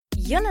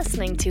You're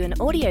listening to an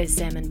audio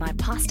sermon by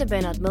Pastor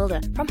Bernard Mulder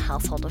from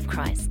Household of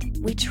Christ.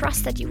 We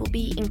trust that you will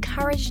be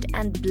encouraged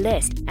and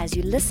blessed as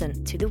you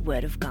listen to the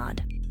Word of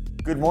God.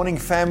 Good morning,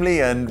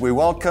 family, and we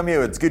welcome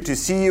you. It's good to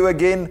see you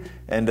again,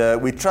 and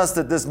we trust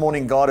that this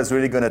morning God is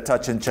really going to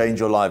touch and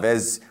change your life.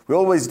 As we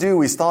always do,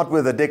 we start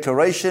with a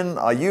declaration.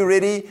 Are you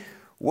ready?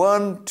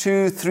 1,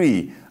 2,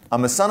 3.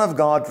 I'm a son of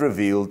God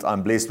revealed.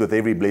 I'm blessed with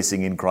every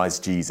blessing in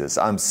Christ Jesus.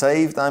 I'm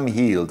saved, I'm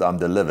healed, I'm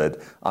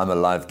delivered. I'm a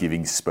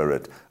life-giving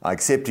spirit. I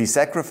accept His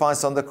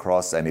sacrifice on the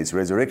cross and His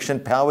resurrection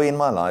power in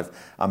my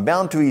life. I'm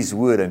bound to His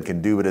word and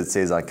can do what it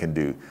says I can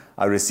do.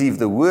 I receive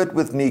the word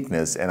with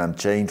meekness and I'm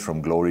changed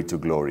from glory to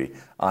glory.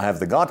 I have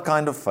the God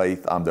kind of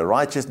faith. I'm the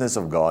righteousness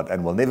of God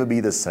and will never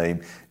be the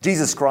same.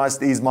 Jesus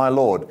Christ is my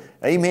Lord.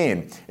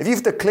 Amen. If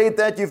you've declared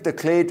that, you've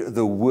declared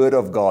the word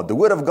of God. The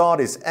word of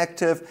God is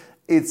active.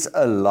 It's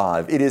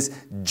alive. It is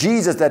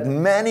Jesus that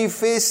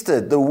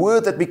manifested, the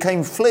word that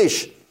became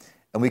flesh,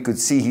 and we could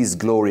see His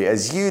glory.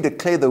 As you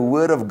declare the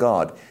word of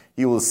God,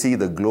 you will see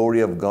the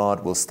glory of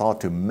God will start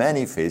to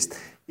manifest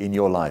in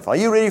your life. Are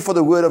you ready for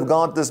the word of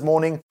God this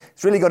morning?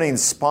 It's really going to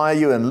inspire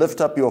you and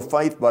lift up your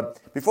faith. But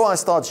before I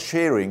start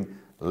sharing,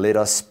 let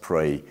us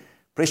pray.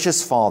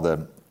 Precious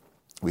Father,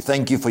 we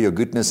thank you for your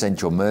goodness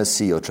and your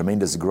mercy, your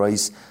tremendous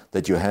grace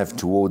that you have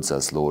towards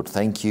us, Lord.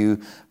 Thank you,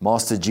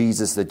 Master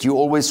Jesus, that you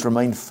always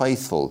remain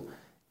faithful,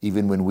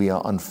 even when we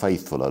are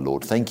unfaithful, O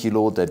Lord. Thank you,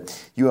 Lord,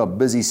 that you are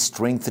busy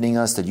strengthening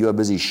us, that you are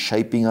busy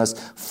shaping us,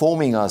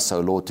 forming us, O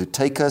Lord, to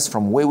take us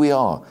from where we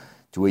are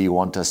to where you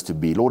want us to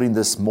be. Lord, in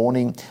this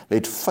morning,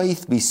 let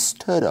faith be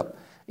stirred up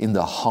in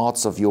the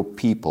hearts of your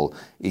people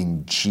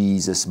in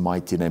Jesus'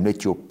 mighty name.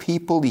 Let your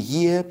people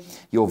hear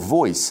your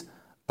voice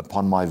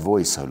upon my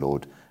voice, O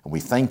Lord. And we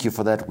thank you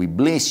for that. We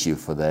bless you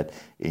for that.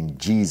 In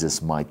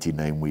Jesus' mighty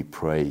name we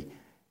pray.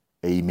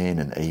 Amen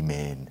and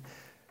amen.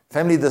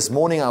 Family, this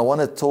morning I want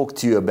to talk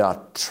to you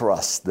about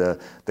trust. The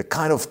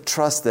kind of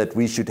trust that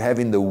we should have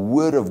in the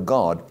Word of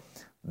God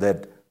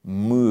that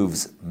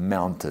moves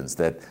mountains,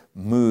 that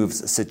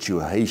moves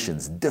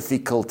situations,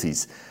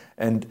 difficulties.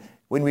 And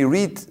when we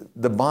read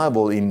the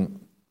Bible in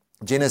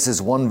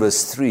Genesis 1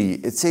 verse 3,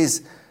 it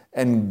says,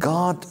 and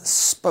God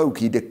spoke,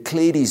 He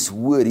declared His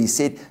word. He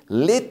said,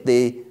 let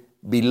there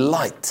be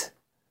light.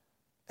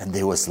 And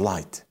there was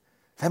light.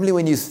 Family,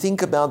 when you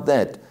think about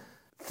that,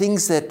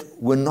 things that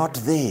were not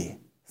there,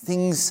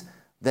 things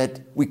that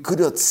we could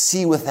not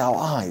see with our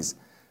eyes,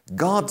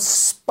 God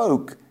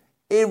spoke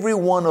every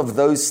one of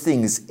those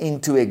things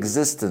into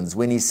existence.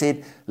 When He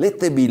said, let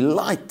there be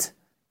light,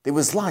 there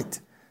was light.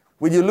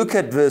 When you look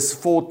at verse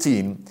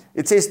 14,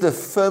 it says the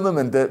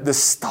firmament, the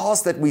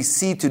stars that we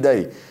see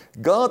today,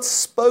 God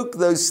spoke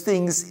those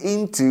things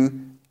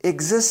into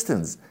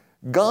existence.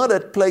 God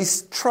had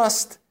placed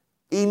trust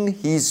in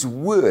His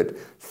word.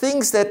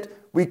 Things that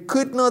we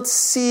could not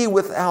see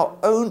with our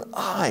own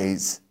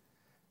eyes.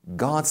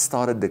 God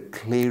started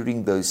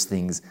declaring those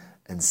things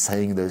and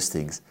saying those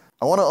things.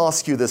 I want to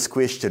ask you this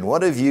question.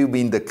 What have you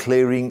been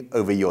declaring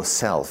over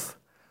yourself?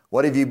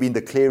 What have you been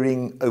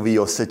declaring over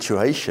your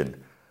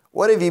situation?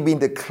 What have you been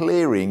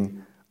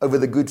declaring over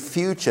the good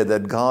future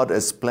that God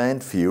has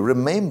planned for you?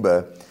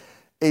 Remember,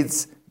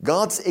 it's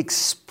God's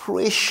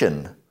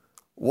expression,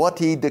 what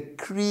He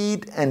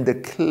decreed and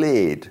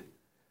declared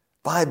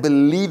by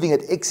believing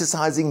it,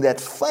 exercising that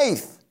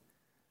faith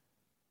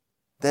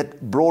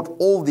that brought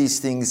all these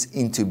things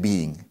into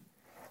being.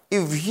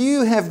 If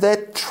you have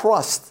that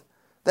trust,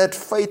 that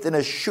faith and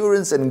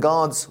assurance in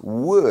God's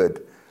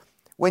word,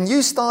 when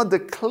you start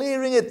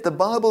declaring it, the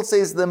Bible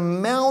says the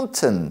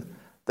mountain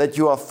that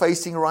you are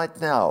facing right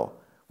now,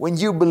 when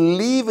you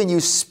believe and you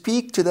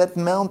speak to that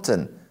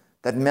mountain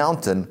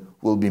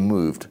will be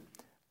moved.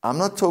 I'm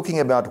not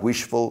talking about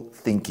wishful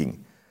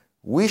thinking.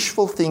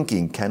 Wishful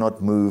thinking cannot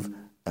move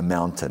a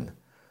mountain.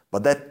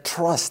 But that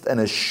trust and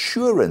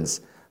assurance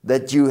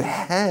that you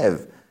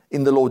have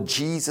in the Lord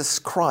Jesus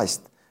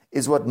Christ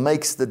is what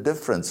makes the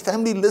difference.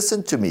 Family,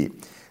 listen to me.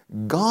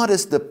 God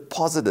has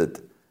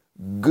deposited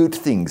good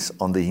things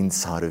on the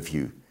inside of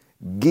you,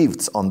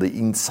 gifts on the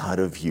inside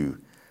of you.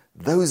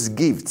 Those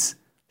gifts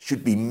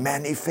should be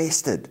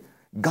manifested.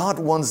 God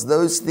wants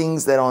those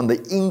things that are on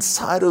the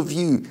inside of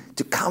you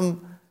to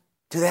come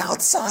to the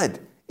outside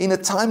in a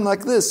time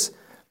like this.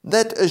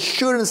 That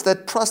assurance,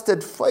 that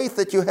trusted faith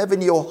that you have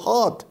in your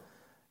heart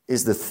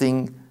is the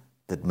thing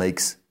that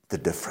makes the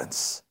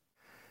difference.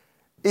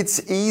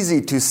 It's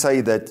easy to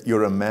say that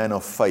you're a man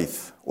of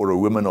faith or a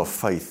woman of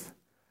faith,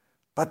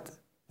 but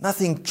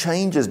nothing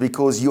changes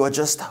because you are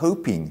just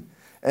hoping.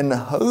 And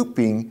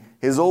hoping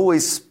is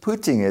always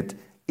putting it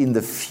in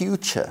the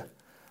future.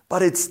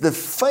 But it's the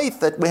faith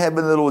that we have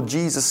in the Lord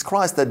Jesus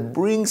Christ that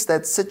brings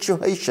that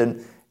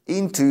situation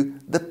into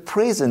the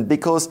present,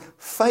 because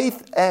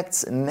faith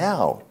acts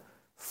now.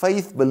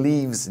 Faith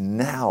believes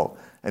now,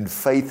 and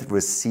faith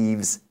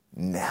receives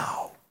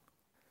now.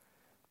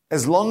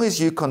 As long as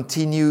you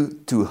continue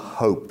to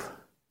hope,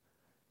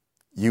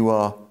 you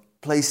are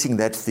placing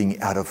that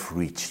thing out of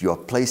reach. You are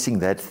placing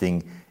that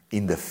thing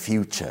in the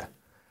future.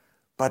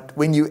 But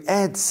when you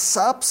add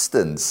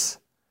substance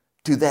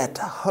to that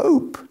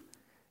hope,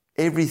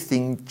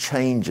 everything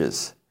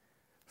changes.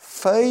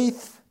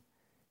 Faith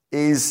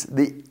is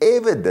the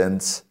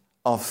evidence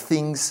of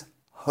things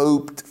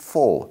hoped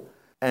for.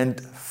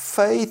 And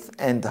faith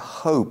and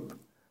hope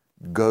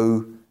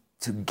go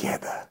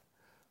together.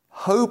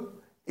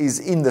 Hope is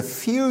in the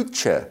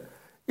future.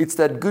 It's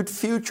that good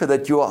future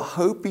that you are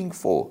hoping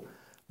for.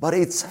 But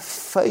it's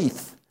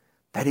faith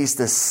that is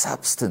the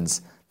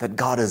substance that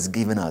God has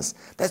given us.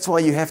 That's why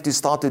you have to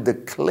start to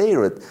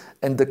declare it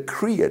and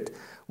decree it.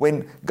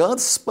 When God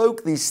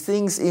spoke these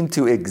things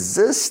into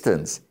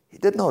existence, He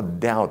did not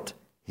doubt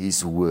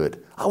His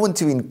word. I want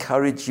to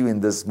encourage you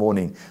in this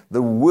morning,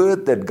 the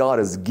word that God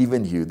has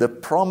given you, the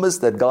promise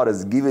that God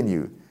has given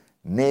you,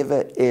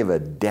 never ever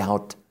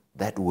doubt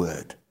that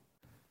word.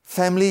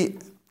 Family,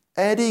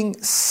 adding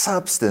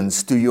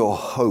substance to your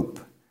hope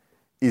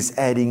is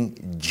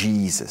adding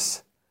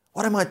Jesus.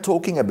 What am I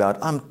talking about?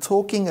 I'm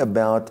talking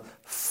about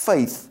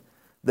faith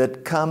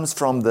that comes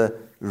from the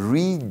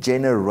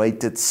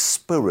regenerated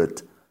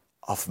spirit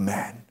of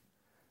man.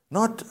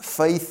 Not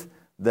faith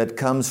that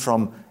comes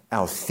from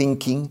our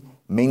thinking,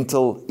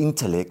 mental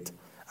intellect.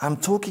 I'm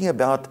talking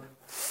about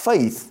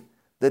faith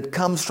that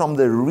comes from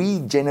the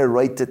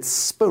regenerated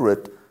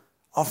spirit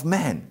of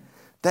man.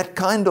 That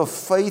kind of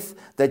faith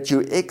that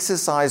you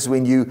exercise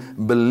when you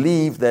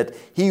believe that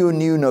He who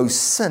knew no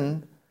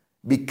sin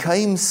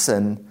became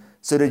sin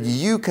so that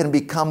you can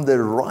become the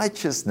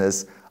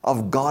righteousness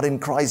of God in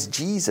Christ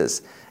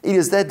Jesus. It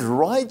is that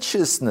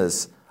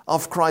righteousness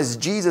of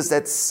Christ Jesus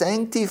that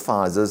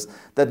sanctifies us,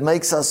 that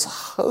makes us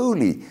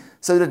holy,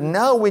 so that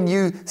now when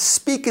you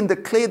speak and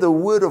declare the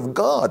word of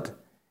God,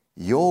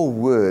 your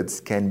words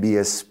can be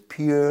as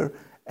pure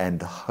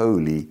and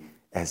holy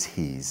as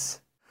His.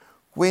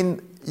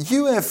 When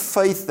you have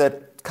faith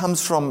that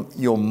comes from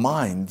your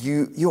mind,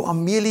 you are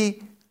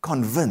merely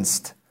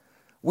convinced.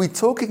 We're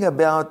talking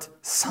about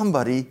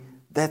somebody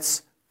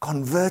that's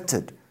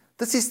converted.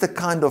 This is the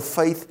kind of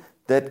faith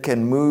that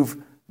can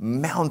move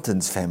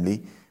mountains,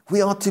 family.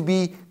 We are to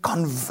be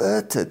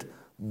converted,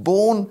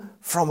 born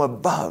from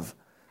above.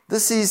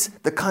 This is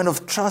the kind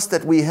of trust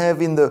that we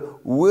have in the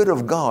Word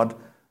of God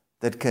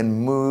that can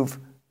move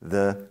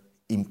the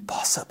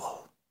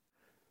impossible.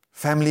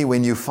 Family,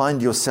 when you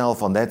find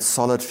yourself on that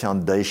solid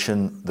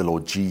foundation, the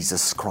Lord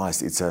Jesus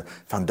Christ, it's a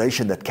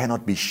foundation that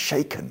cannot be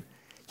shaken.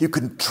 You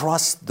can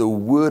trust the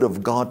Word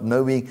of God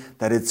knowing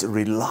that it's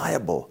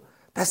reliable.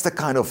 That's the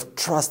kind of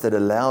trust that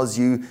allows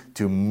you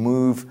to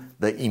move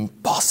the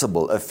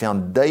impossible, a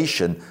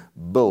foundation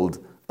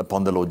built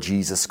upon the Lord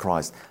Jesus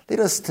Christ. Let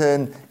us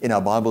turn in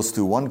our Bibles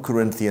to 1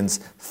 Corinthians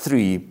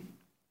 3,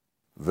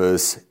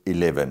 verse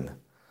 11.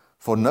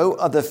 For no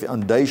other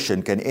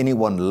foundation can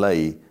anyone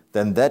lay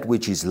than that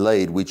which is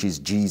laid, which is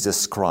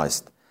Jesus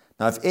Christ.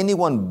 Now, if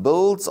anyone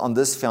builds on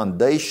this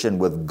foundation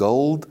with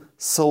gold,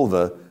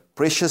 silver,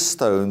 precious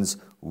stones,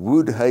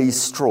 wood, hay,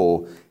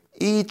 straw,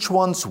 each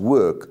one's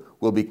work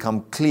will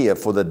become clear,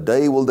 for the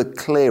day will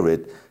declare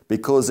it,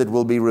 because it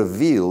will be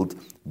revealed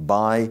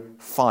by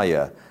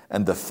fire.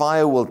 And the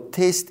fire will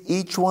test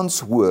each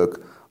one's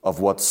work of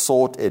what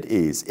sort it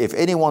is. If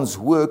anyone's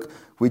work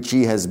which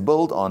he has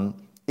built on,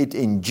 it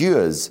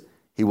endures,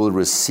 he will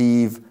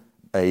receive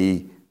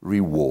a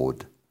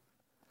reward.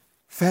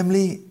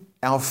 Family,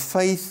 our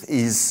faith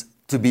is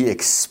to be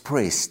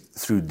expressed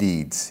through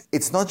deeds.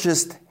 It's not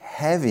just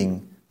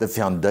having the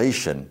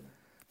foundation,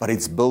 but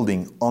it's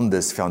building on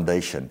this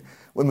foundation.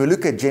 When we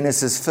look at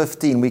Genesis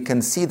 15, we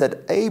can see that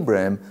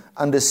Abraham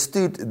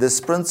understood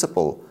this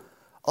principle.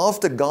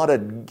 After God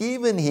had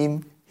given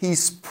him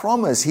his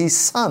promise, his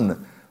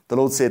son, the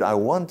Lord said, I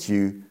want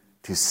you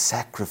to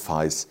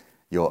sacrifice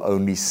your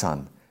only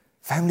son.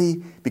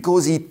 Family,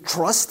 because he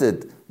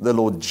trusted the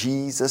Lord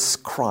Jesus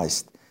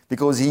Christ,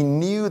 because he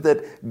knew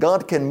that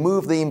God can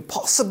move the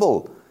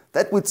impossible.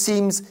 That which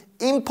seems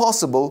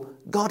impossible,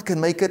 God can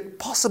make it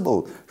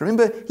possible.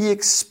 Remember, he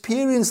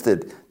experienced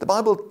it. The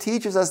Bible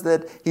teaches us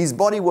that his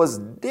body was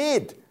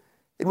dead.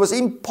 It was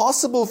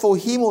impossible for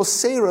him or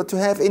Sarah to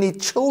have any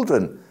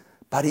children,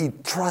 but he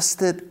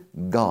trusted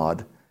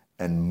God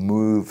and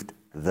moved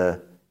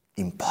the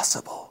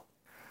impossible.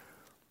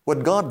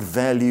 What God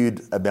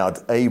valued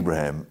about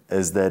Abraham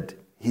is that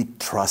he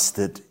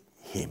trusted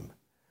him.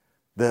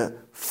 The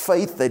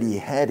faith that he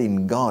had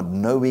in God,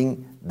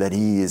 knowing that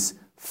he is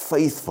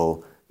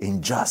faithful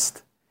and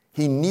just.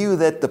 He knew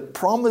that the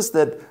promise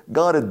that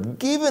God had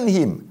given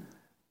him,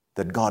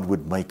 that God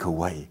would make a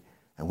way.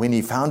 And when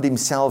he found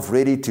himself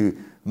ready to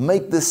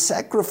make the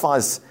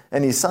sacrifice,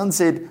 and his son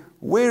said,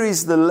 where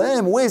is the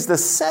lamb? Where's the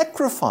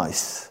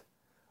sacrifice?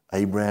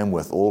 Abraham,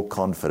 with all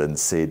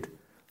confidence, said,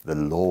 the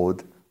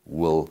Lord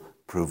will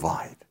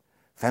provide.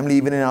 Family,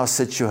 even in our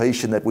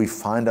situation that we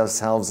find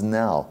ourselves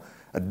now,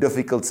 a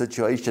difficult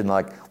situation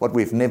like what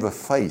we've never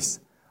faced,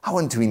 I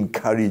want to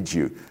encourage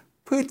you.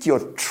 Put your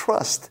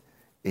trust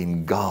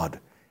in God,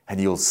 and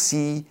you'll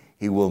see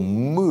He will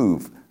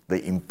move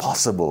the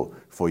impossible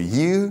for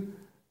you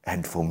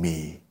and for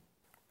me.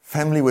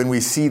 Family, when we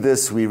see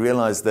this, we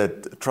realize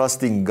that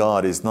trusting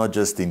God is not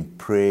just in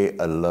prayer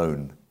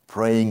alone,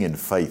 praying in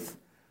faith,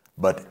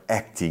 but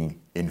acting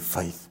in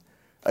faith.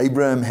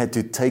 Abraham had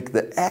to take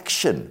the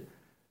action,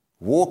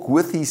 walk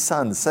with his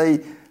son,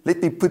 say,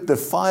 let me put the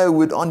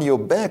firewood on your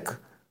back.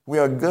 We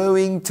are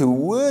going to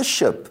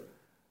worship.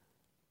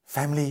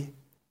 Family,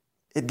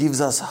 it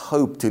gives us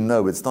hope to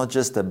know it's not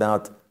just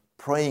about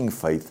praying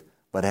faith,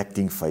 but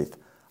acting faith.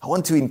 I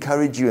want to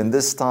encourage you in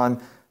this time,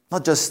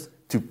 not just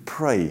to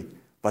pray,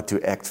 but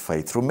to act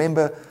faith.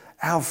 Remember,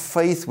 our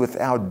faith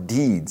without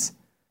deeds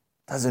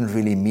doesn't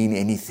really mean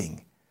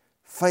anything.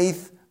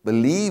 Faith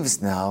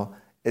believes now,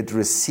 it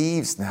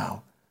receives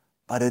now,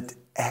 but it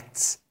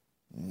acts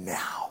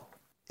now.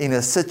 In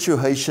a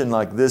situation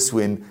like this,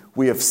 when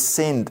we have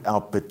sent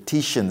our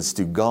petitions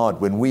to God,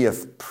 when we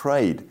have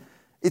prayed,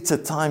 it's a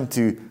time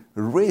to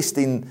rest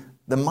in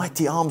the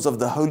mighty arms of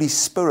the Holy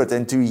Spirit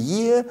and to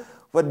hear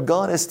what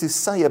God has to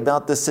say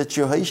about the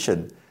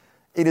situation.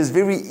 It is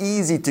very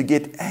easy to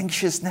get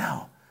anxious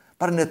now.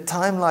 But in a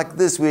time like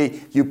this where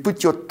you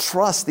put your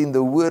trust in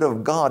the Word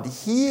of God,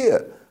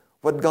 hear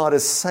what God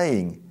is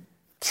saying.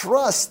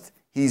 Trust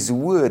His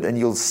Word and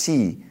you'll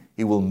see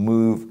He will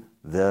move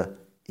the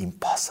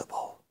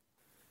impossible.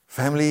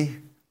 Family,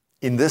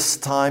 in this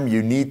time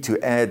you need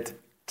to add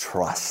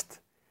trust.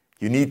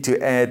 You need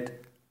to add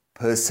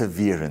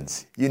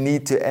perseverance. You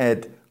need to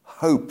add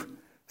hope,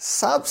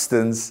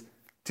 substance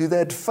to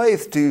that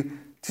faith, to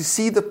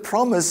see the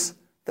promise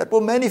that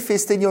will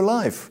manifest in your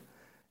life.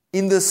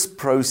 In this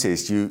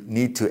process, you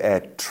need to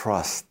add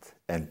trust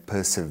and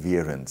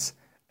perseverance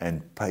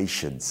and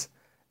patience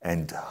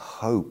and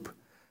hope,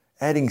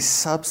 adding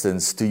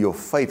substance to your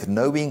faith,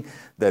 knowing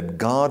that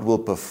God will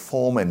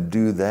perform and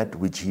do that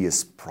which He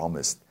has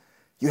promised.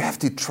 You have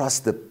to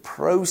trust the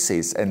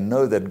process and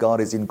know that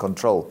God is in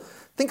control.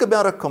 Think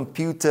about a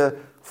computer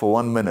for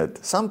 1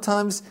 minute.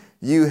 Sometimes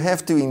you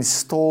have to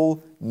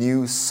install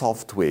new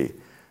software.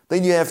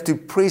 Then you have to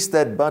press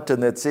that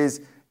button that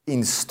says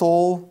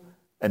install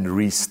and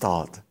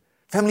restart.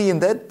 Family, in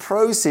that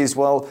process,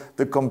 while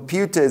the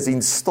computer is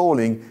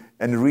installing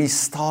and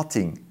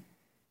restarting,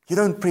 you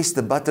don't press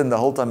the button the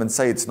whole time and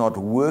say it's not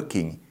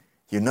working.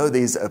 You know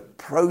there's a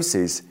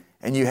process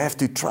and you have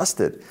to trust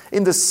it.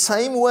 In the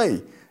same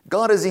way,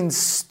 God has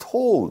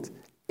installed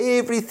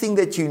everything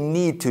that you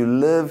need to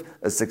live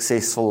a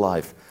successful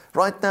life.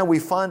 Right now we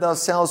find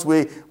ourselves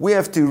where we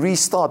have to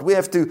restart, we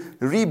have to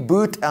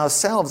reboot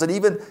ourselves and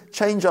even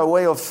change our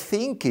way of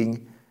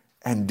thinking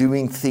and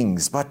doing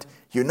things. But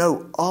you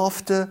know,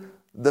 after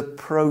the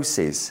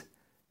process,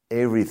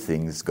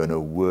 everything's going to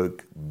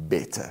work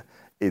better.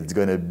 It's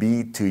going to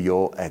be to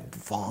your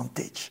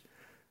advantage.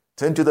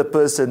 Turn to the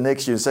person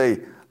next to you and say,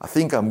 I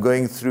think I'm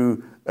going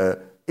through an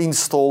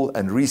install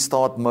and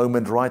restart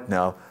moment right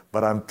now,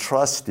 but I'm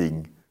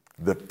trusting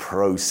the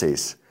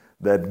process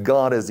that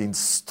God has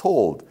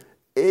installed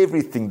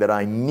everything that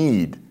I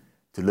need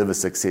to live a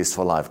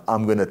successful life.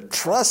 I'm going to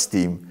trust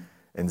Him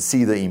and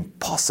see the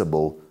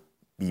impossible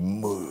be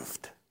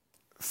moved.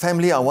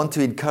 Family, I want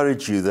to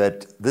encourage you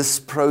that this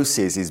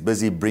process is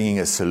busy bringing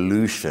a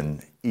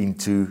solution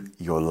into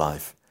your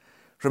life.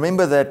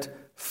 Remember that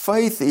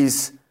faith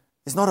is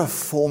not a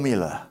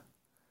formula.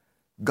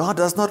 God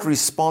does not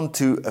respond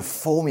to a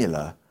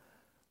formula,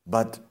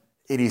 but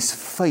it is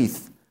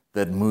faith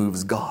that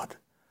moves God.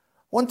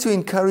 I want to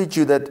encourage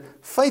you that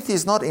faith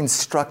is not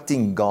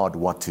instructing God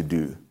what to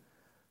do,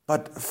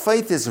 but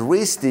faith is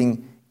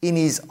resting in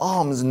His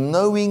arms,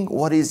 knowing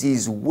what is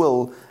His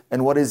will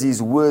and what does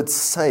His word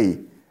say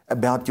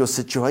about your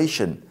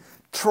situation.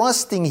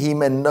 Trusting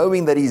Him and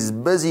knowing that He's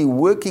busy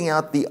working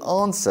out the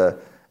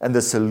answer and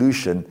the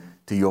solution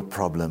to your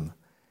problem.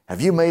 Have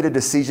you made a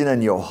decision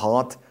in your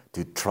heart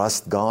to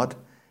trust God?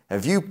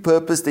 Have you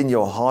purposed in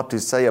your heart to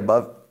say,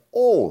 above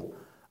all,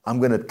 I'm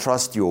going to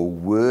trust your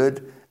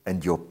word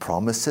and your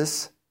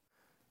promises?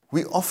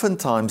 We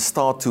oftentimes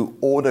start to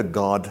order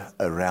God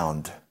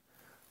around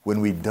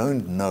when we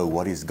don't know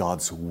what is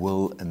God's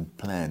will and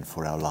plan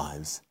for our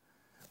lives.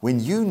 When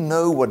you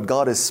know what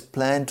God has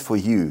planned for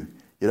you,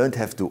 you don't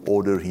have to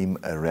order Him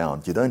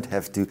around. You don't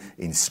have to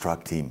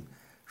instruct Him.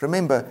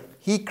 Remember,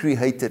 He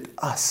created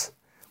us.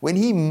 When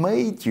He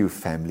made you,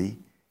 family,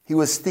 He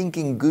was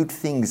thinking good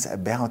things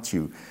about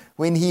you.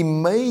 When He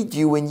made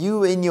you, when you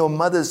were in your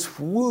mother's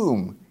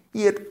womb,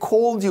 He had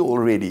called you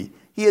already.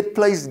 He had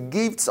placed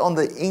gifts on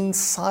the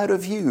inside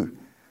of you.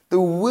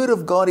 The Word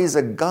of God is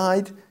a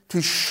guide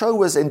to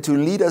show us and to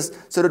lead us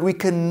so that we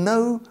can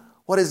know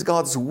what is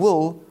God's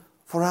will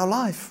for our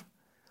life.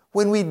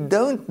 When we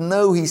don't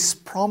know His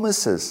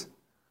promises,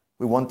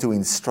 we want to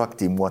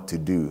instruct Him what to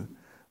do.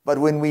 But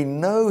when we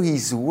know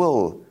His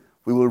will,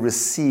 we will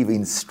receive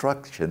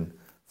instruction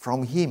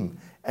from Him.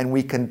 And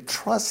we can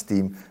trust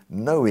Him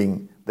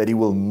knowing that He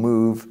will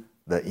move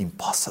the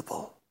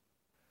impossible.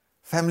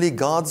 Family,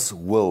 God's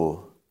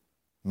will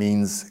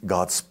means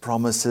God's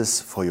promises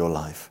for your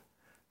life.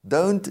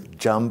 Don't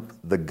jump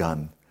the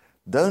gun.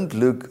 Don't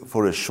look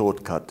for a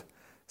shortcut.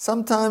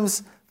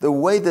 Sometimes the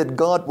way that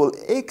God will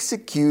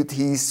execute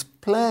His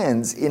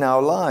plans in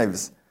our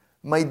lives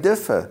may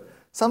differ.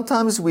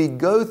 Sometimes we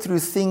go through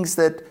things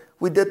that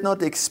we did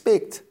not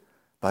expect.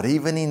 But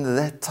even in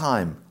that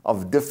time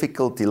of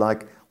difficulty,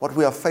 like what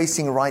we are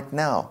facing right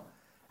now,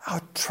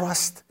 Our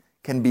trust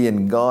can be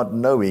in God,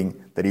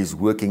 knowing that He's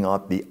working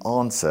out the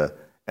answer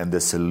and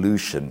the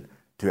solution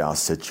to our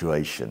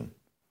situation.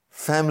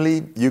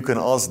 Family, you can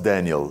ask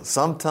Daniel.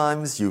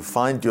 Sometimes you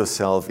find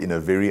yourself in a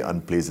very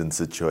unpleasant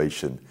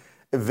situation,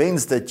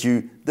 events that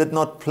you did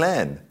not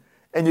plan,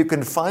 and you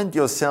can find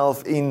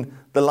yourself in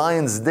the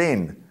lion's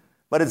den.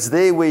 But it's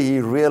there where he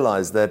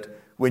realized that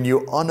when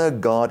you honor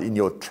God in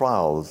your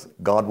trials,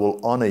 God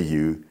will honor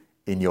you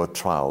in your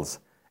trials.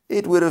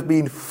 It would have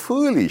been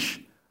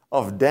foolish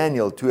of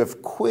Daniel to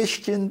have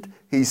questioned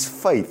his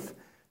faith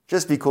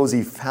just because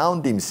he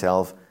found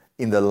himself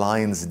in the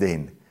lion's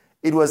den.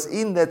 It was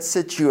in that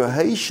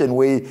situation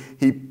where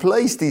he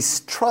placed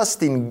his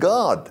trust in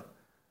God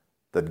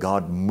that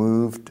God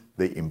moved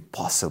the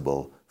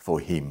impossible for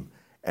him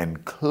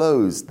and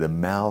closed the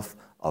mouth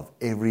of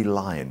every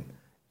lion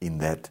in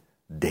that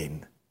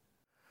den.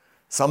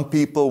 Some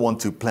people want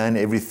to plan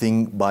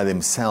everything by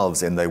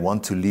themselves and they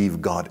want to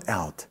leave God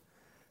out.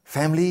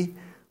 Family,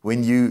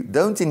 when you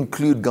don't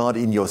include God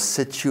in your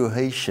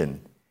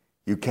situation,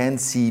 you can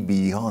see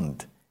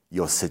beyond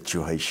your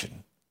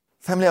situation.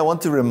 Family, I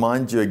want to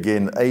remind you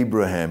again,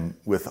 Abraham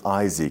with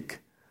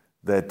Isaac,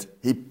 that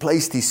he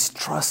placed his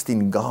trust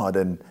in God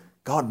and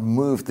God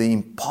moved the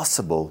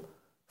impossible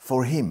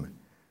for him.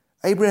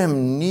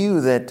 Abraham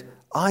knew that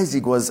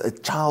Isaac was a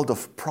child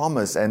of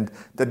promise and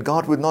that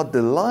God would not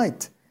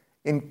delight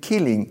in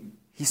killing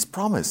his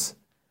promise.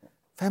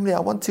 Family,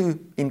 I want to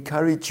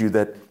encourage you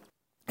that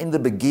in the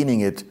beginning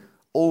it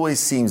always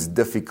seems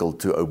difficult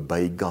to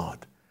obey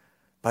God.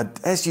 But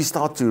as you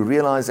start to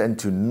realize and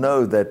to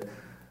know that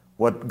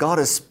what God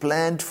has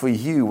planned for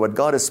you, what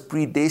God has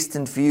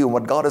predestined for you,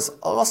 what God is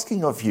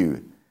asking of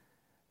you,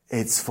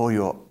 it's for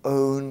your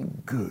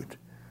own good.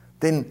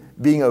 Then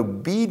being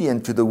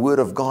obedient to the Word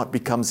of God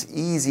becomes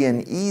easier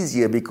and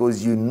easier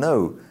because you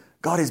know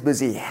God is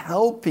busy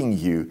helping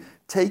you,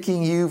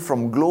 taking you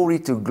from glory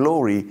to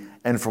glory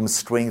and from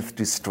strength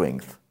to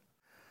strength.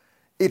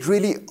 It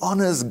really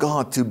honors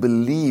God to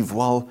believe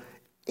while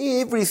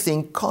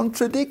everything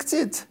contradicts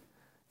it.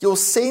 Your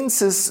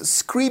senses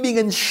screaming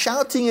and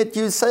shouting at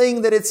you,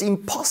 saying that it's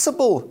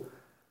impossible.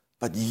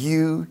 But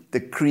you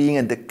decreeing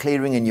and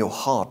declaring in your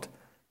heart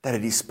that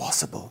it is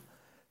possible.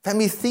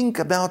 Family, think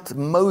about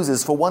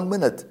Moses for 1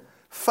 minute,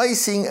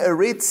 facing a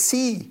Red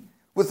Sea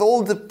with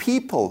all the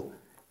people.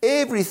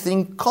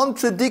 Everything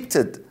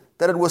contradicted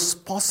that it was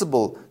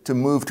possible to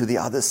move to the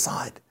other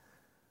side.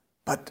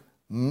 But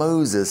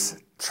Moses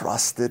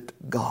trusted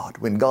God.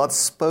 When God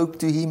spoke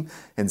to him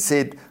and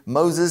said,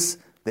 Moses,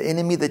 the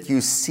enemy that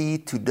you see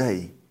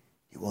today,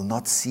 you will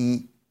not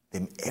see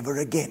them ever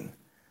again.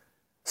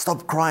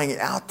 Stop crying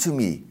out to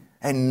me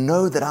and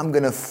know that I'm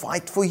going to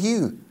fight for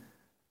you.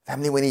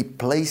 Family, when he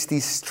placed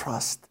his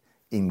trust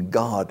in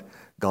God,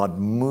 God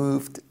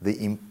moved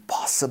the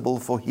impossible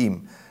for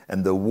him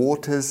and the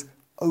waters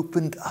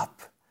opened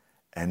up.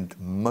 And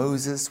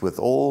Moses, with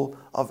all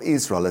of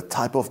Israel, a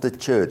type of the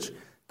church,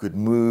 could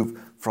move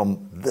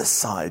from this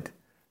side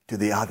to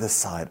the other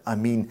side. I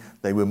mean,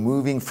 they were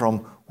moving from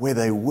where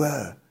they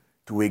were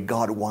to where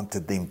God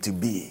wanted them to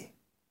be.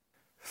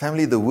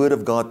 Family, the Word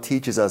of God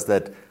teaches us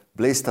that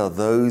blessed are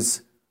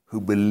those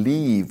who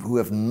believe, who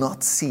have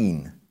not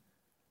seen.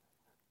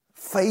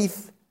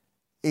 Faith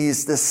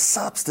is the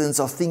substance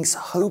of things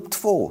hoped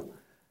for.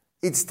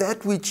 It's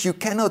that which you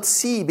cannot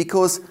see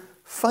because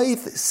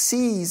faith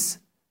sees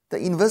the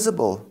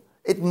invisible.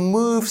 It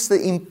moves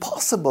the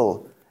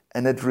impossible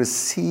and it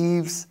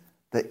receives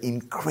the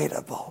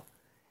incredible.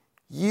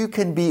 You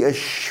can be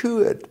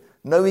assured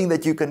knowing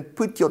that you can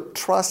put your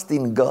trust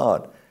in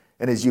God.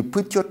 And as you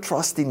put your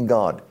trust in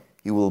God,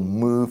 He will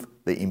move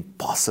the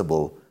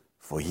impossible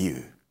for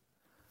you.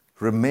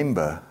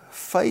 Remember,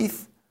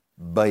 faith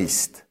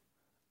based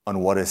on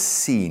what is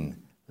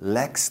seen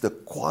lacks the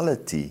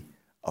quality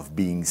of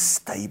being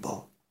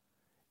stable.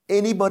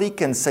 Anybody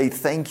can say,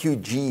 thank you,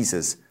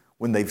 Jesus,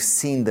 when they've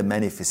seen the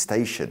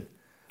manifestation.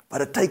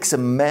 But it takes a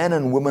man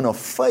and woman of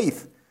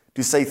faith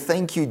to say,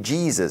 thank you,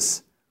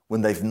 Jesus,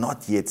 when they've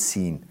not yet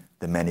seen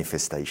the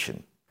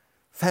manifestation.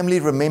 Family,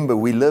 remember,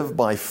 we live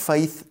by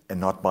faith and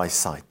not by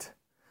sight.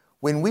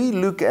 When we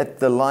look at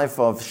the life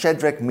of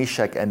Shadrach,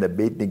 Meshach, and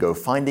Abednego,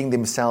 finding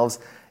themselves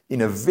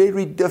in a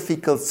very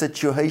difficult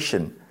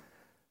situation,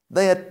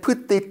 they had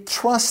put their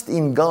trust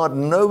in God,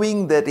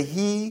 knowing that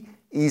He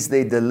is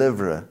their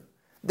deliverer.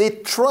 Their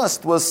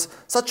trust was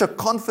such a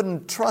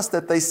confident trust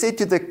that they said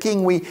to the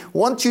king, we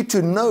want you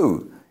to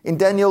know, in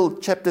Daniel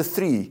chapter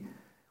 3,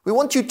 we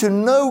want you to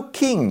know,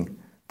 King,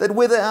 that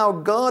whether our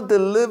God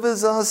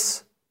delivers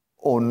us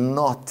or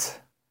not,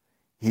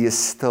 He is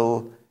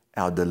still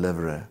our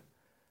deliverer.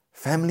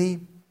 Family,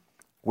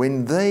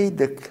 when they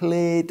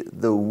declared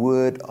the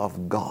word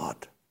of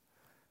God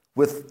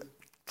with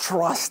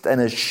trust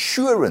and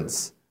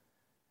assurance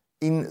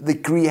in the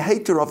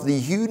Creator of the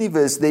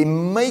universe, their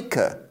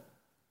Maker,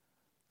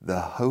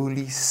 the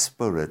Holy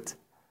Spirit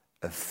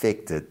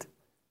affected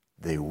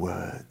their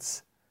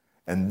words.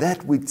 And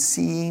that which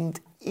seemed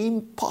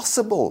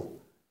impossible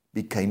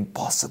became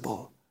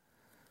possible.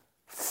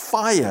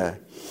 Fire,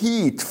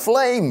 heat,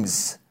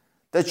 flames,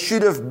 that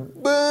should have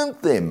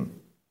burnt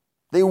them.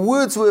 Their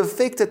words were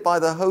affected by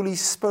the Holy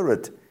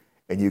Spirit,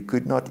 and you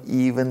could not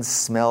even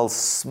smell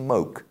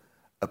smoke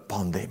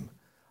upon them.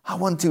 I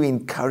want to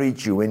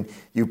encourage you, when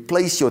you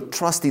place your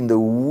trust in the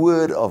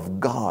Word of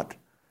God,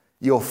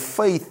 your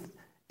faith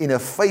in a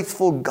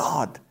faithful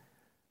God,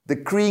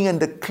 decreeing and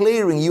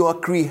declaring, you are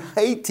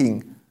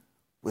creating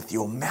with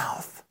your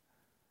mouth.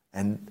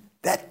 And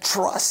that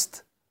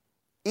trust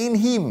in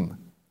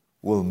Him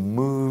will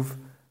move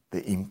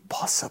the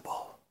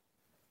impossible.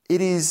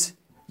 It is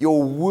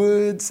your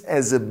words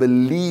as a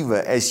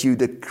believer, as you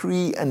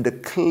decree and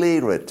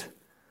declare it,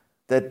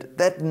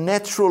 that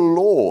natural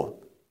law,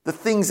 the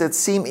things that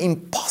seem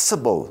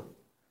impossible,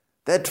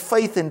 that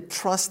faith and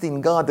trust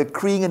in God,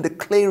 decreeing and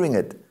declaring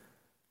it,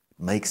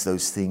 makes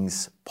those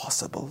things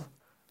possible.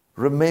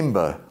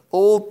 Remember,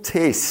 all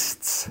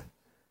tests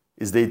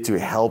is there to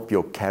help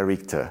your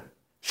character.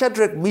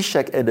 Shadrach,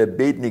 Meshach, and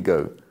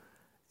Abednego,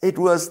 it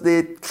was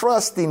their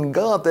trust in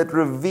God that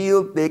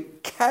revealed their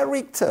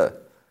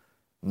character,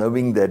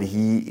 knowing that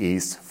He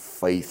is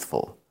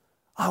faithful.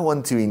 I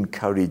want to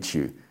encourage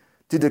you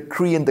to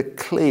decree and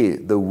declare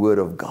the Word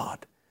of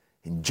God.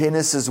 In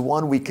Genesis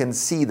 1, we can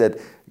see that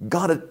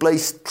God had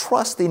placed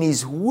trust in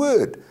His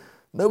Word,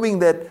 knowing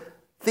that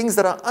things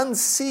that are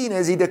unseen,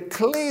 as He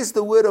declares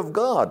the Word of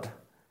God,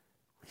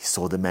 we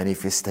saw the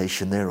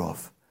manifestation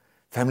thereof.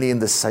 Family, in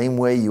the same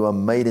way, you are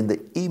made in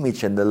the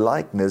image and the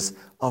likeness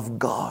of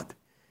God.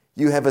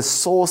 You have a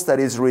source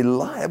that is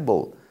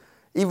reliable.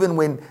 Even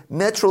when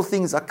natural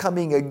things are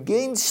coming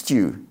against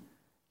you,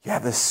 you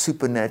have a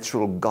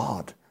supernatural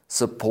God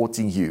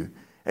supporting you.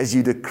 As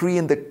you decree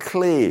and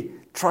declare,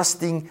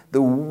 trusting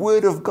the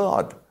Word of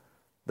God,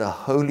 the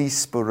Holy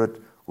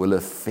Spirit will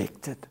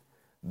affect it.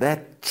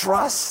 That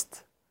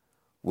trust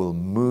will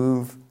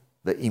move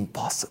the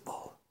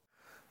impossible.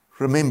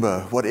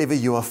 Remember, whatever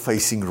you are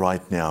facing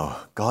right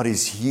now, God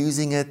is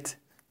using it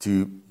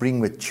to bring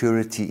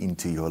maturity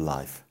into your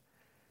life,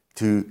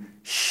 to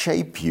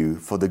shape you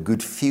for the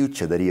good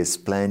future that He has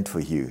planned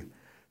for you.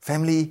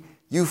 Family,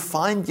 you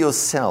find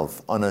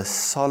yourself on a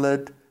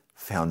solid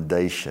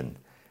foundation.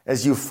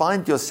 As you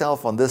find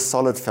yourself on this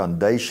solid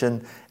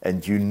foundation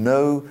and you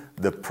know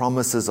the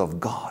promises of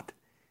God,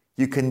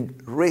 you can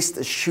rest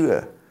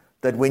assured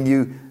that when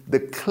you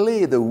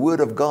declare the Word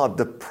of God,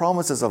 the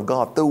promises of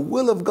God, the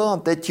will of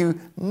God, that you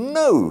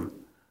know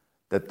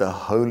that the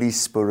Holy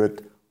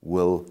Spirit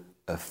will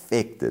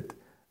affect it.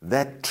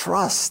 That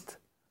trust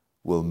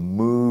will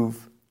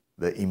move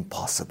the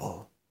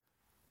impossible.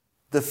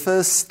 The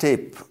first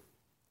step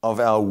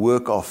of our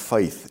work of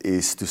faith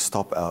is to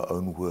stop our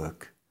own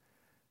work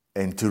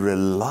and to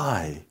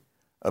rely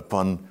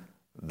upon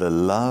the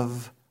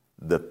love,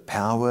 the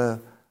power,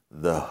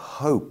 the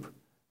hope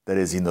that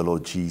is in the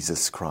Lord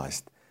Jesus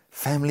Christ.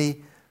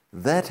 Family,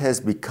 that has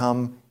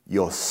become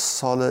your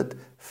solid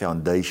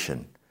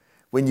foundation.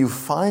 When you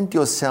find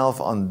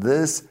yourself on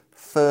this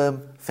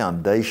firm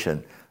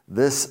foundation,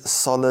 this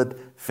solid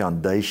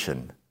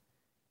foundation,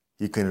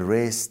 you can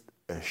rest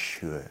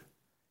assured.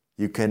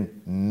 You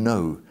can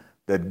know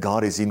that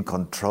God is in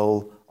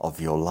control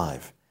of your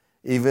life.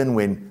 Even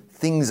when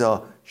things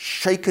are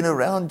shaken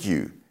around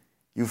you,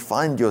 you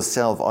find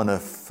yourself on a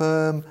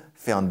firm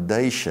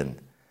foundation.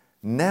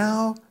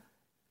 Now,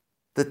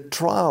 the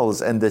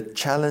trials and the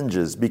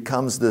challenges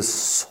becomes the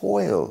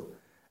soil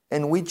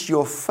in which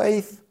your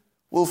faith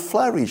will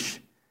flourish,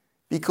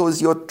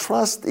 because your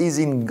trust is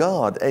in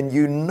God and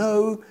you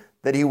know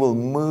that He will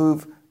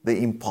move the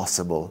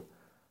impossible.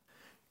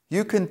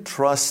 You can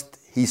trust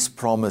His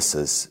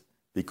promises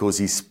because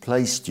He's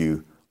placed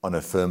you on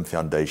a firm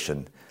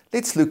foundation.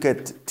 Let's look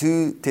at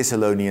 2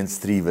 Thessalonians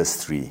 3 verse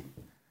 3.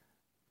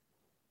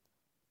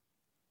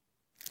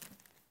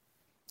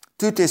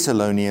 2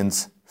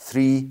 Thessalonians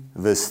 3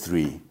 verse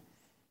 3.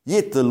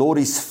 Yet the Lord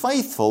is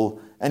faithful,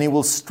 and He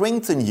will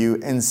strengthen you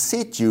and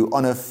set you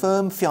on a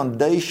firm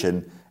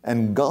foundation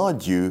and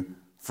guard you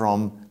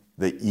from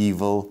the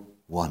evil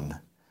one.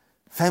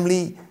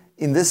 Family,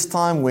 in this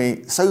time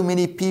where so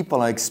many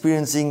people are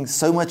experiencing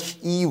so much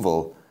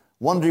evil,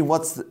 wondering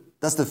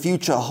does the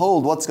future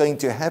hold, what's going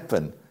to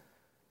happen?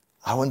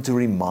 I want to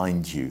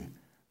remind you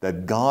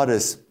that God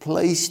has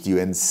placed you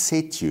and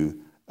set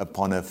you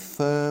upon a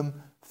firm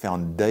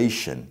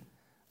foundation.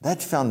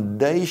 That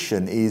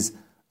foundation is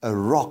a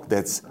rock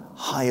that's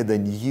higher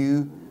than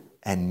you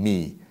and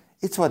me.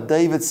 It's what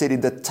David said,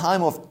 in the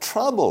time of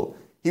trouble,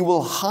 He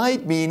will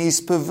hide me in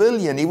His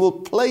pavilion. He will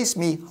place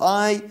me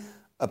high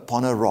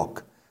upon a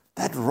rock.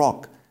 That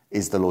rock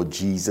is the Lord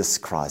Jesus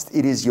Christ.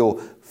 It is your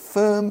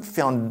firm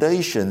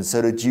foundation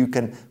so that you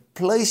can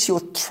place your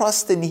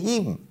trust in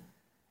Him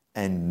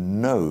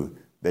and know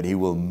that He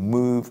will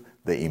move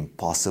the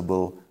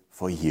impossible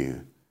for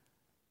you.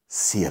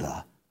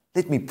 Selah.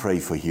 Let me pray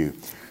for you.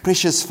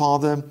 Precious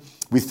Father,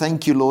 we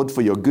thank you, Lord,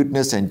 for your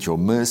goodness and your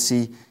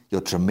mercy,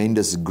 your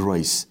tremendous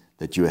grace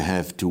that you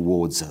have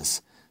towards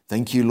us.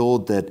 Thank you,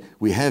 Lord, that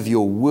we have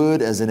your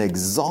word as an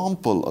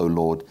example, O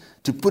Lord,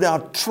 to put our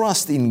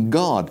trust in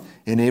God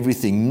in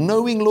everything,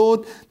 knowing,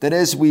 Lord, that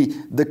as we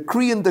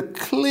decree and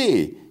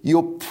declare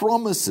your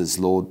promises,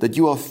 Lord, that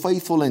you are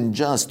faithful and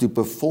just to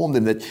perform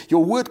them, that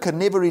your word can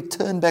never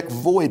return back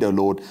void, O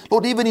Lord.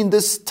 Lord, even in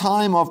this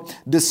time of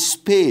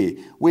despair,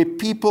 where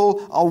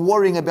people are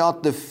worrying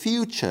about the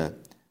future,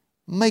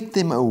 make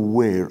them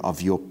aware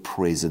of your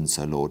presence,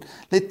 O Lord.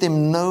 Let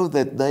them know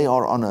that they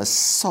are on a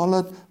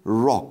solid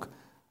rock,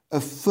 a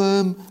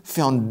firm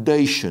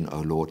foundation, O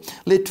Lord.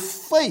 Let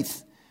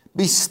faith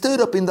be stirred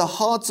up in the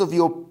hearts of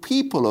your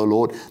people, O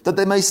Lord, that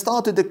they may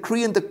start to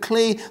decree and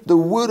declare the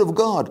word of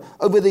God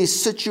over their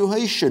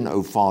situation,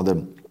 O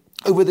Father,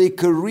 over their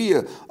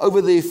career,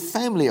 over their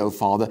family, O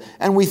Father.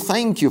 And we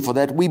thank you for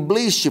that. We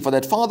bless you for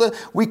that. Father,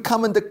 we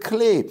come and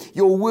declare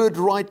your word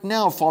right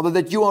now, Father,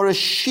 that you are a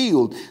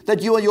shield,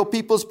 that you are your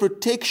people's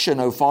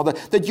protection, O Father,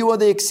 that you are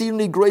the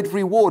exceedingly great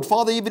reward.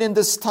 Father, even in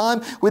this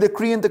time, we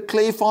decree and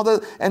declare, Father,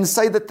 and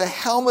say that the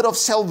helmet of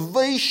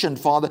salvation,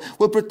 Father,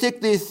 will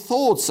protect their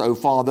thoughts, O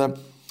Father,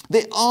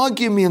 their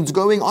arguments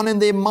going on in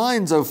their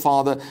minds, O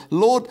Father.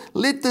 Lord,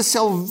 let the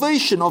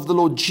salvation of the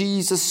Lord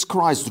Jesus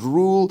Christ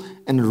rule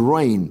and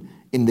reign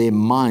in their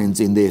minds,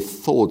 in their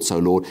thoughts, O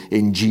Lord,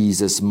 in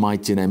Jesus'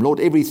 mighty name. Lord,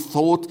 every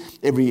thought,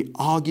 every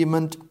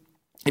argument,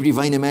 every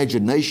vain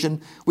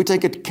imagination, we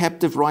take it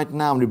captive right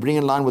now and we bring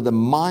in line with the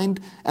mind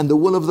and the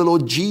will of the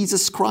Lord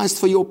Jesus Christ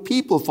for your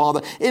people,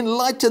 Father.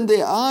 Enlighten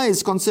their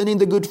eyes concerning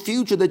the good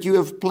future that you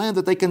have planned,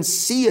 that they can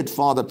see it,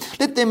 Father.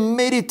 Let them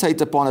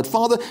meditate upon it,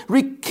 Father.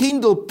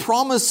 Rekindle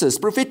promises,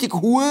 prophetic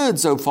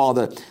words, O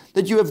Father,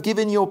 that you have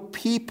given your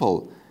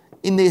people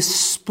in their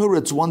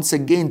spirits once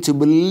again to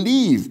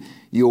believe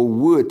your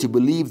word, to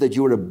believe that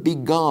you're a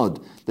big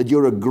God, that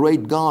you're a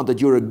great God,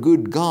 that you're a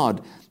good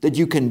God, that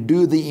you can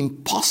do the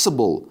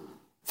impossible.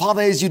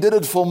 Father, as you did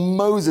it for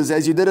Moses,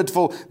 as you did it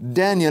for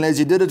Daniel, as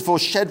you did it for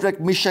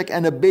Shadrach, Meshach,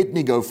 and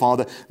Abednego,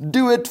 Father,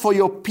 do it for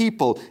your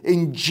people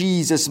in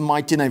Jesus'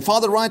 mighty name.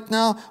 Father, right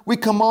now, we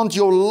command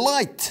your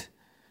light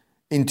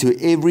into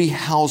every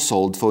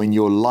household, for in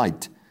your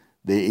light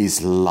there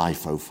is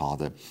life, O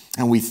Father.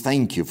 And we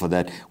thank you for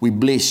that. We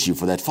bless you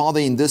for that. Father,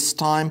 in this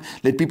time,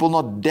 let people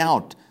not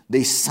doubt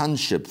their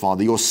sonship,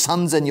 Father, your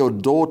sons and your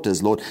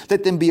daughters, Lord.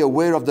 Let them be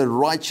aware of the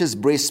righteous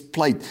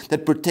breastplate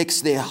that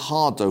protects their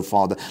heart, O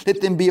Father.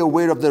 Let them be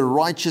aware of the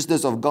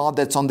righteousness of God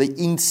that's on the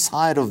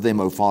inside of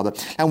them, O Father.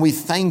 And we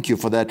thank you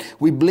for that.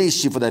 We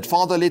bless you for that.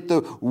 Father, let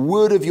the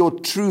word of your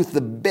truth, the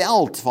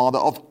belt, Father,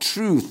 of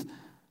truth,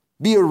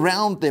 be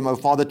around them, O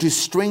Father, to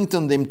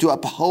strengthen them, to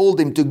uphold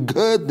them, to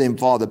gird them,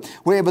 Father,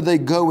 wherever they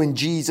go in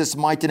Jesus'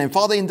 mighty name.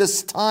 Father, in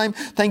this time,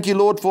 thank you,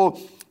 Lord, for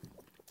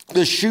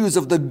the shoes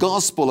of the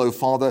gospel, O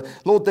Father.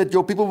 Lord, that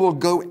your people will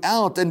go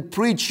out and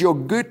preach your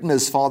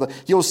goodness, Father,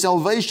 your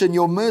salvation,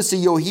 your mercy,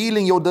 your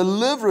healing, your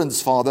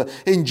deliverance, Father,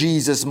 in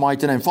Jesus'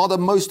 mighty name. Father,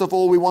 most of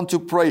all, we want to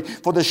pray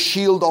for the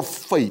shield of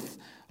faith.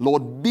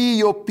 Lord, be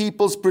your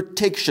people's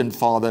protection,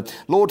 Father.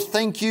 Lord,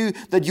 thank you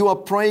that you are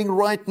praying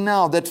right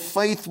now that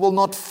faith will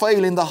not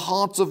fail in the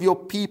hearts of your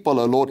people,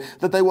 O Lord,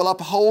 that they will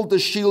uphold the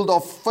shield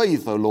of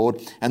faith, O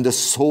Lord, and the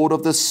sword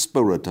of the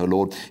Spirit, O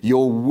Lord,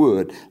 your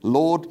word.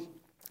 Lord,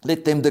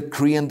 let them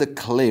decree and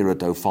declare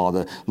it, O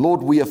Father.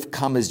 Lord, we have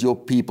come as your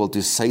people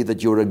to say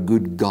that you're a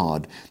good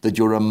God, that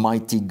you're a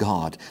mighty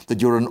God,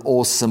 that you're an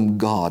awesome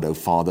God, O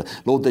Father.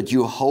 Lord, that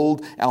you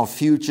hold our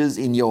futures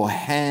in your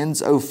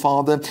hands, O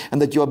Father,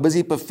 and that you are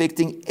busy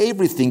perfecting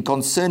everything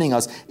concerning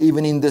us,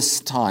 even in this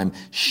time,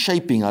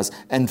 shaping us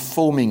and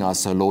forming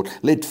us, O Lord.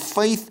 Let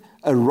faith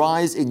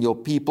arise in your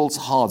people's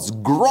hearts.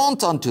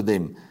 Grant unto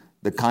them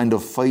the kind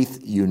of faith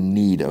you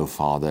need, O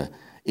Father,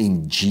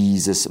 in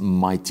Jesus'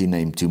 mighty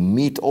name, to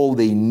meet all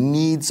their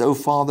needs, O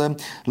Father.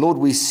 Lord,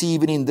 we see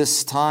even in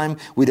this time,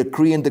 we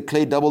decree and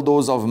declare double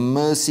doors of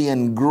mercy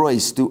and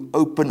grace to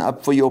open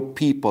up for your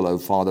people, O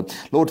Father.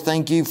 Lord,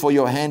 thank you for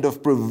your hand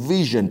of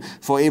provision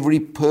for every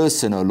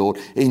person, O Lord,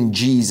 in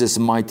Jesus'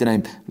 mighty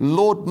name.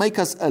 Lord, make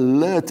us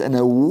alert and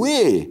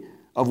aware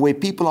of where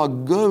people are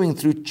going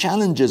through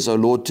challenges, O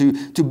Lord,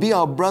 to be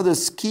our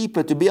brother's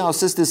keeper, to be our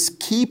sister's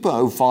keeper,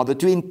 O Father,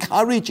 to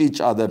encourage each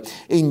other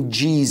in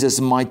Jesus'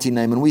 mighty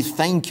name. And we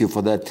thank you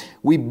for that.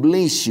 We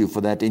bless you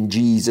for that in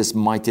Jesus'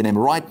 mighty name.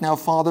 Right now,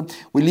 Father,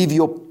 we leave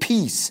your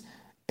peace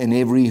in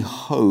every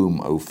home,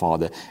 O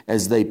Father,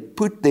 as they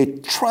put their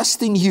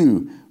trust in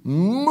you.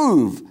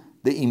 Move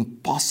the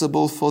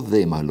impossible for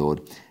them, O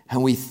Lord.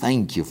 And we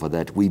thank you for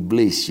that. We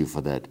bless you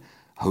for that.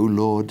 O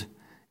Lord,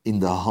 in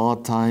the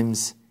hard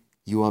times,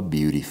 you are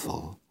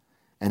beautiful.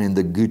 And in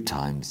the good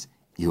times,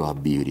 you are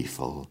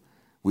beautiful.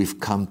 We've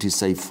come to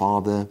say,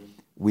 Father,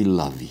 we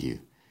love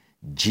you.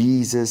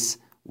 Jesus,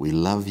 we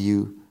love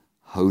you.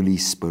 Holy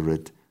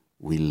Spirit,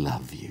 we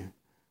love you.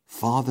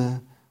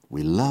 Father,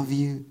 we love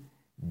you.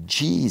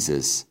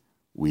 Jesus,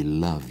 we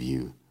love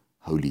you.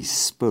 Holy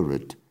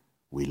Spirit,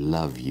 we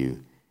love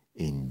you.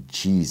 In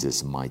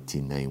Jesus'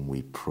 mighty name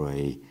we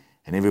pray.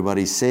 And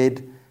everybody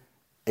said,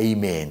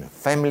 Amen.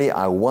 Family,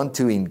 I want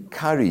to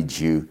encourage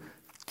you.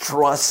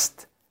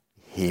 Trust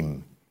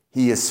Him.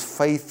 He is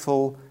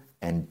faithful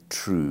and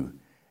true.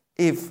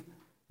 If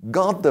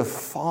God the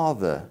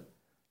Father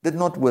did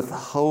not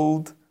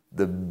withhold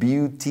the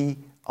beauty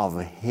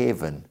of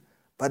heaven,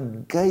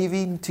 but gave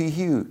Him to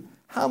you,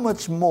 how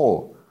much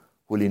more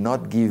will He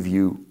not give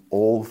you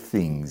all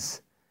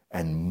things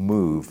and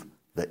move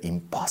the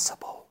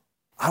impossible?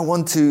 I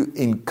want to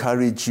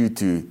encourage you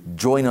to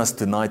join us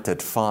tonight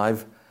at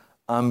 5.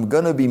 I'm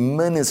going to be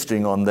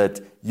ministering on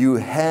that. You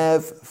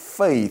have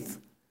faith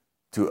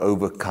to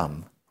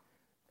overcome.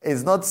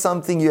 It's not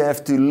something you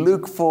have to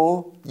look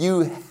for.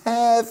 You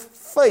have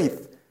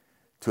faith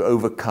to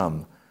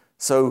overcome.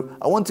 So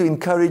I want to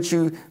encourage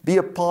you, be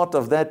a part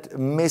of that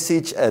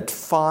message at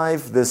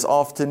 5 this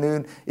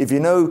afternoon. If you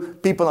know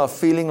people are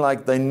feeling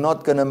like they're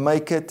not going to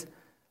make it,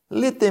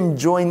 let them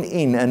join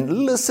in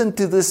and listen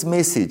to this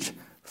message.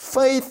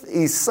 Faith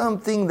is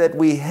something that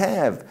we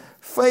have.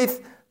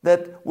 Faith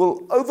that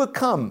will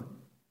overcome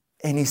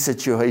any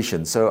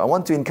situation. So I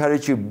want to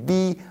encourage you,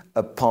 be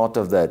a part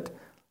of that.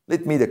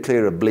 Let me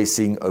declare a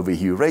blessing over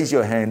you. Raise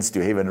your hands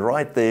to heaven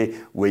right there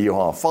where you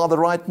are. Father,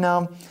 right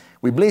now,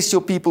 we bless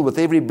your people with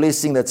every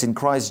blessing that's in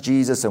Christ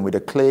Jesus, and we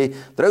declare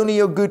that only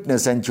your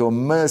goodness and your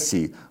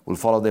mercy will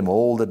follow them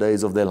all the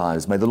days of their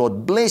lives. May the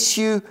Lord bless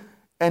you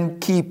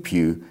and keep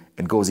you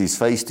and cause His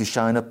face to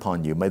shine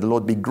upon you. May the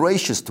Lord be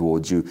gracious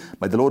towards you.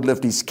 May the Lord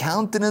lift His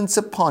countenance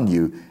upon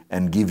you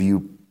and give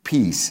you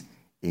peace.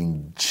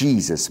 In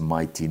Jesus'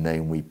 mighty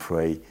name we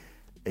pray.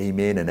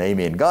 Amen and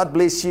amen. God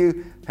bless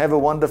you. Have a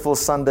wonderful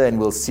Sunday, and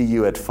we'll see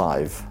you at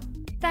 5.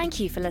 Thank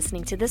you for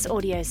listening to this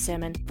audio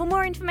sermon. For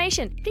more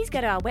information, please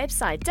go to our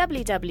website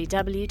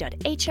www.hoc.org.za.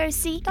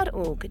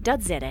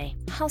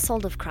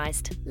 Household of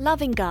Christ,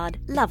 loving God,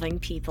 loving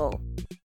people.